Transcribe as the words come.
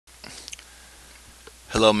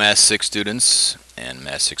Hello Math 6 students and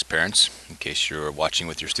Math 6 parents, in case you're watching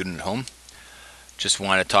with your student at home. Just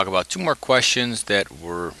want to talk about two more questions that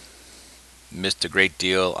were missed a great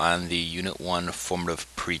deal on the Unit 1 Formative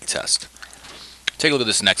Pre-test. Take a look at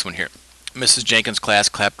this next one here. Mrs. Jenkins' class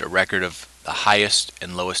kept a record of the highest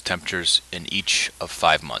and lowest temperatures in each of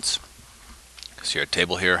 5 months. See our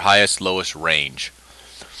table here, highest, lowest, range.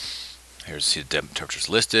 Here's the temperatures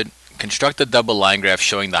listed. Construct a double line graph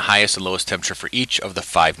showing the highest and lowest temperature for each of the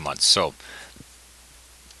 5 months. So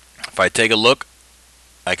if I take a look,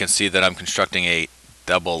 I can see that I'm constructing a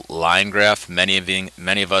double line graph. Many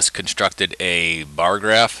of us constructed a bar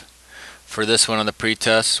graph for this one on the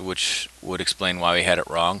pretest, which would explain why we had it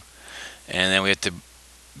wrong. And then we had to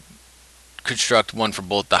construct one for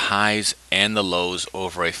both the highs and the lows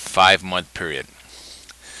over a 5-month period.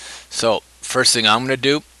 So first thing I'm going to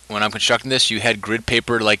do when I'm constructing this, you had grid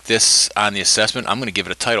paper like this on the assessment. I'm going to give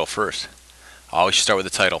it a title first. I always start with the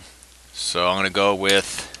title. So I'm going to go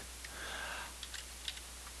with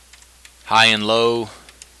high and low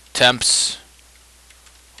temps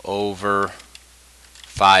over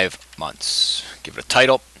 5 months. Give it a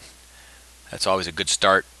title. That's always a good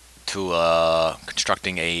start to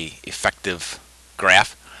constructing a effective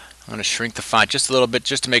graph. I'm going to shrink the font just a little bit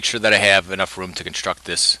just to make sure that I have enough room to construct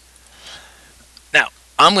this. Now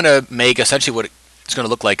I'm going to make essentially what it's going to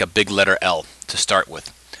look like, a big letter L to start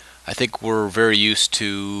with. I think we're very used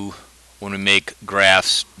to, when we make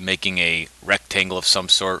graphs, making a rectangle of some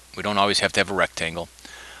sort. We don't always have to have a rectangle.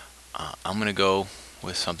 I'm going to go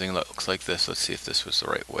with something that looks like this. Let's see if this was the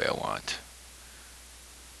right way I want.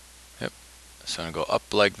 Yep. So I'm going to go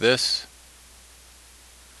up like this.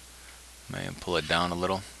 Maybe pull it down a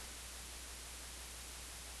little.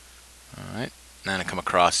 Alright. And I come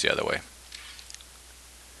across the other way.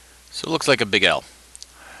 So it looks like a big L.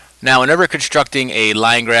 Now whenever constructing a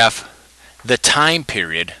line graph, the time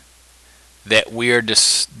period that we are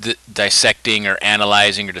dissecting or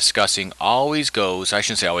analyzing or discussing always goes, I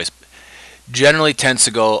shouldn't say always, generally tends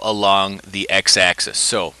to go along the x-axis.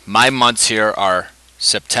 So my months here are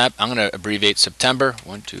September. I'm going to abbreviate September.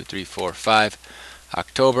 1, 2, 3, 4, 5.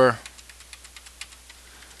 October.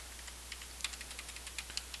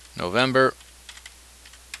 November.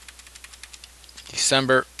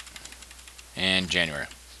 December. And January.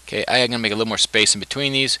 Okay, I'm going to make a little more space in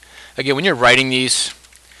between these. Again, when you're writing these,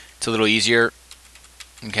 it's a little easier.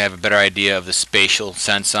 You can have a better idea of the spatial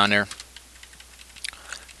sense on there.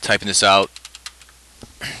 Typing this out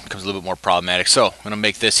becomes a little bit more problematic. So I'm going to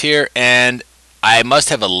make this here, and I must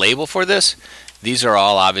have a label for this. These are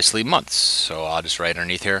all obviously months, so I'll just write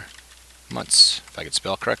underneath here months, if I can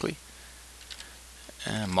spell correctly.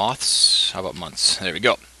 Moths, how about months? There we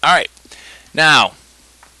go. Alright, now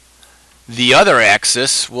the other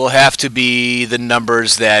axis will have to be the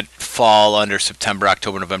numbers that fall under September,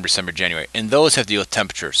 October, November, December, January. And those have to deal with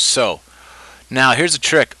temperatures. So, now here's a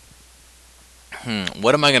trick.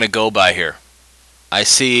 What am I going to go by here? I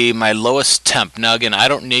see my lowest temp. Now again, I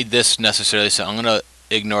don't need this necessarily, so I'm going to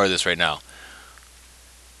ignore this right now.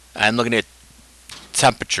 I'm looking at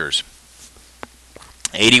temperatures.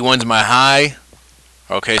 81's my high.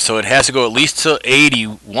 Okay, so it has to go at least to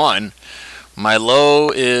 81. My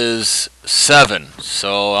low is 7,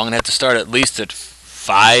 so I'm going to have to start at least at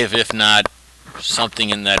 5, if not something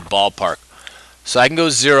in that ballpark. So I can go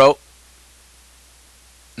 0,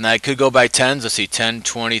 and I could go by 10s. Let's see, 10,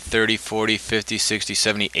 20, 30, 40, 50, 60,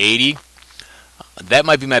 70, 80. That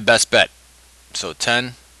might be my best bet. So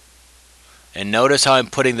 10, and notice how I'm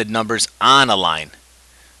putting the numbers on a line.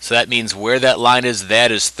 So that means where that line is,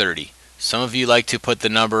 that is 30. Some of you like to put the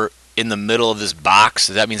number in the middle of this box.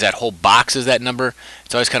 That means that whole box is that number.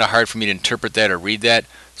 It's always kind of hard for me to interpret that or read that.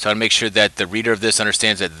 So I want to make sure that the reader of this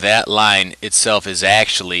understands that that line itself is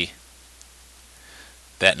actually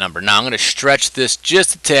that number. Now I'm going to stretch this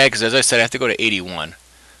just a tad, because as I said, I have to go to 81.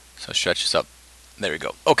 So I'll stretch this up. There we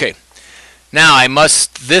go. Okay. Now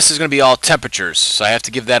this is going to be all temperatures, so I have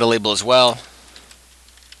to give that a label as well.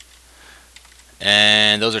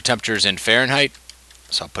 And those are temperatures in Fahrenheit.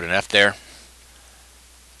 So I'll put an F there.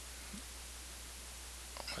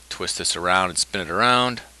 Twist this around and spin it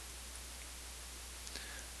around.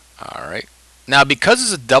 Alright. Now because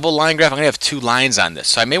it's a double line graph, I'm going to have 2 lines on this.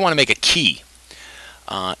 So I may want to make a key.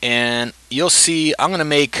 And you'll see I'm going to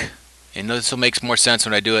make, and this will make more sense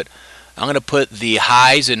when I do it, I'm going to put the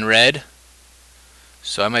highs in red.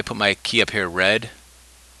 So I might put my key up here, red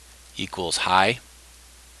equals high.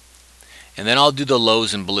 And then I'll do the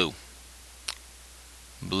lows in blue.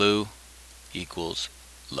 Blue equals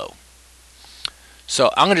low. So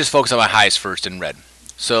I'm going to just focus on my highs first in red.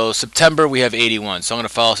 So September we have 81. So I'm going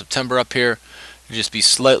to follow September up here. Just be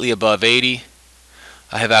slightly above 80.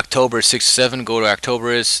 I have October 67. Go to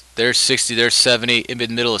October is there's 60, there's 70. In the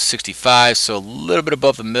middle is 65, so a little bit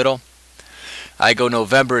above the middle. I go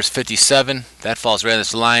November is 57. That falls right on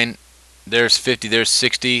this line. There's 50, there's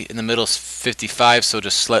 60. In the middle is 55, so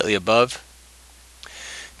just slightly above.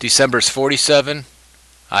 December is 47.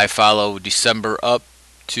 I follow December up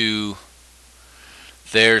to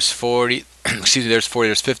there's 40. Excuse me, there's 40,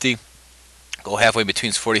 there's 50. Go halfway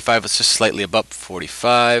between is 45. It's just slightly above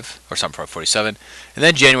 45, or something, 47. And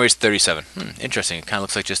then January is 37. Interesting. It kind of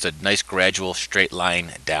looks like just a nice gradual straight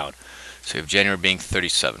line down. So you have January being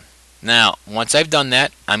 37. Now, once I've done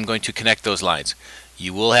that, I'm going to connect those lines.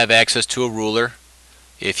 You will have access to a ruler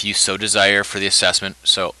if you so desire for the assessment.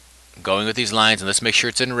 So going with these lines, and let's make sure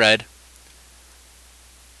it's in red.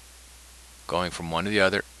 Going from one to the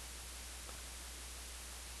other.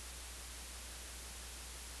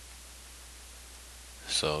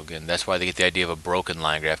 So again, that's why they get the idea of a broken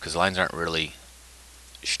line graph, because lines aren't really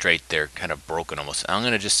straight, they're kind of broken almost. I'm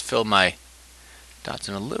going to just fill my dots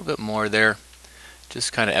in a little bit more there,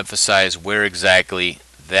 just kind of emphasize where exactly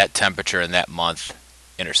that temperature and that month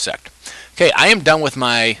intersect. Okay, I am done with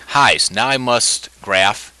my highs. Now I must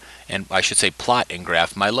graph, and I should say plot and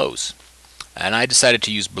graph my lows. And I decided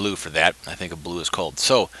to use blue for that. I think a blue is cold.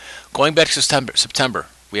 So going back to September,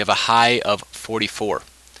 we have a high of 44.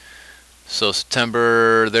 So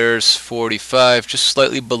September, there's 45, just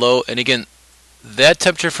slightly below. And again, that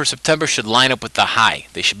temperature for September should line up with the high.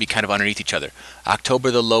 They should be kind of underneath each other. October,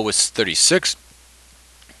 the low was 36.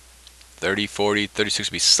 30, 40, 36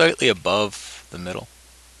 would be slightly above the middle.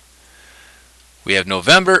 We have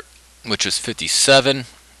November, which is 57.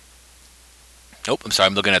 Oh, I'm sorry,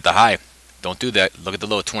 I'm looking at the high. Don't do that. Look at the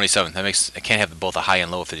low at 27. That makes I can't have both a high and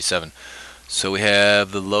low of 57. So we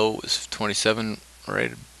have the low is 27,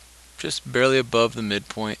 right, just barely above the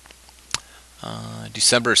midpoint.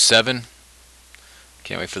 December 7.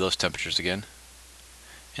 Can't wait for those temperatures again.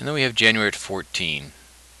 And then we have January at 14,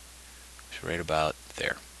 which is right about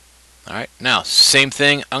there. All right. Now, same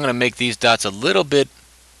thing. I'm going to make these dots a little bit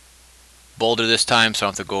bolder this time, so I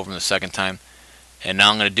don't have to go over them the second time. And now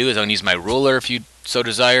I'm going to do is I'm going to use my ruler if you so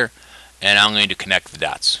desire, and I'm going to connect the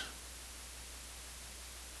dots.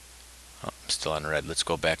 Oh, I'm still on red. Let's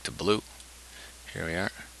go back to blue. Here we are.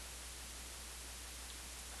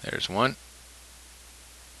 There's 1,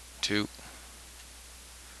 2,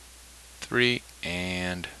 3,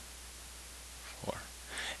 and 4.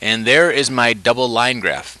 And there is my double line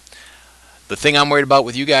graph. The thing I'm worried about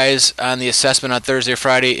with you guys on the assessment on Thursday or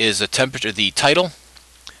Friday is the temperature, the title,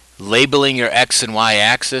 labeling your X and Y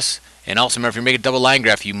axis, and also remember if you make a double line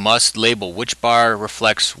graph, you must label which bar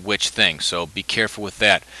reflects which thing. So be careful with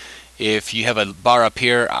that. If you have a bar up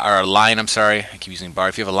here, or a line, I'm sorry, I keep using bar.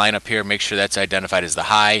 If you have a line up here, make sure that's identified as the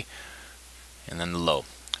high and then the low.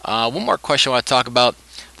 One more question I want to talk about.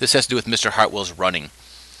 This has to do with Mr. Hartwell's running. It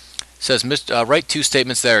says, write 2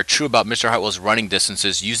 statements that are true about Mr. Hartwell's running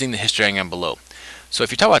distances using the histogram below. So if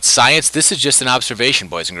you're talking about science, this is just an observation,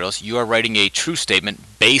 boys and girls. You are writing a true statement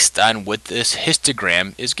based on what this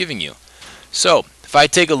histogram is giving you. So if I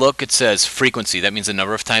take a look, it says frequency. That means the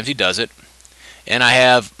number of times he does it. And I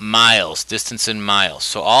have miles, distance in miles.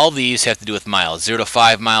 So all these have to do with miles. 0 to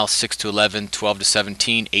 5 miles, 6 to 11, 12 to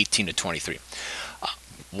 17, 18 to 23.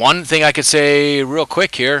 One thing I could say real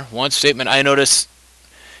quick here, one statement I notice,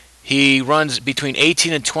 he runs between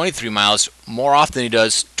 18 and 23 miles more often than he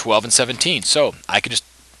does 12 and 17. So I could just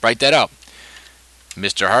write that out.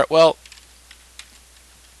 Mr. Hartwell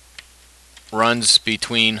runs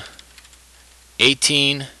between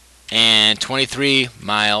 18 and 23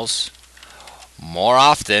 miles more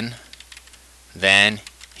often than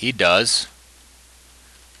he does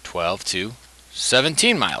 12 to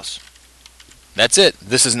 17 miles. That's it.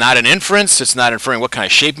 This is not an inference. It's not inferring what kind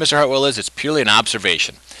of shape Mr. Hartwell is. It's purely an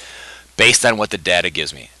observation based on what the data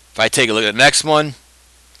gives me. If I take a look at the next one,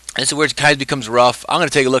 this is where it kind of becomes rough. I'm going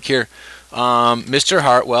to take a look here. Mr.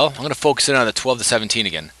 Hartwell, I'm going to focus in on the 12 to 17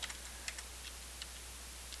 again.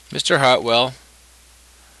 Mr. Hartwell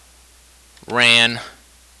ran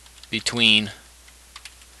between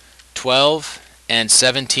 12 and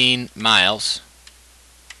 17 miles.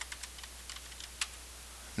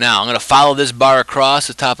 Now I'm going to follow this bar across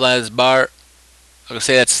the top line of this bar. I'm going to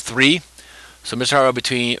say that's 3. So Mr.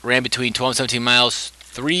 Hartwell ran between 12 and 17 miles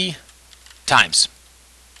 3 times.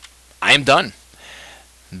 I am done.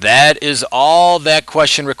 That is all that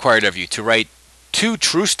question required of you, to write 2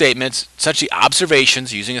 true statements, essentially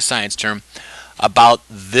observations using a science term, about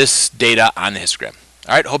this data on the histogram.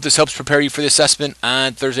 All right, hope this helps prepare you for the assessment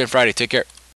on Thursday and Friday. Take care.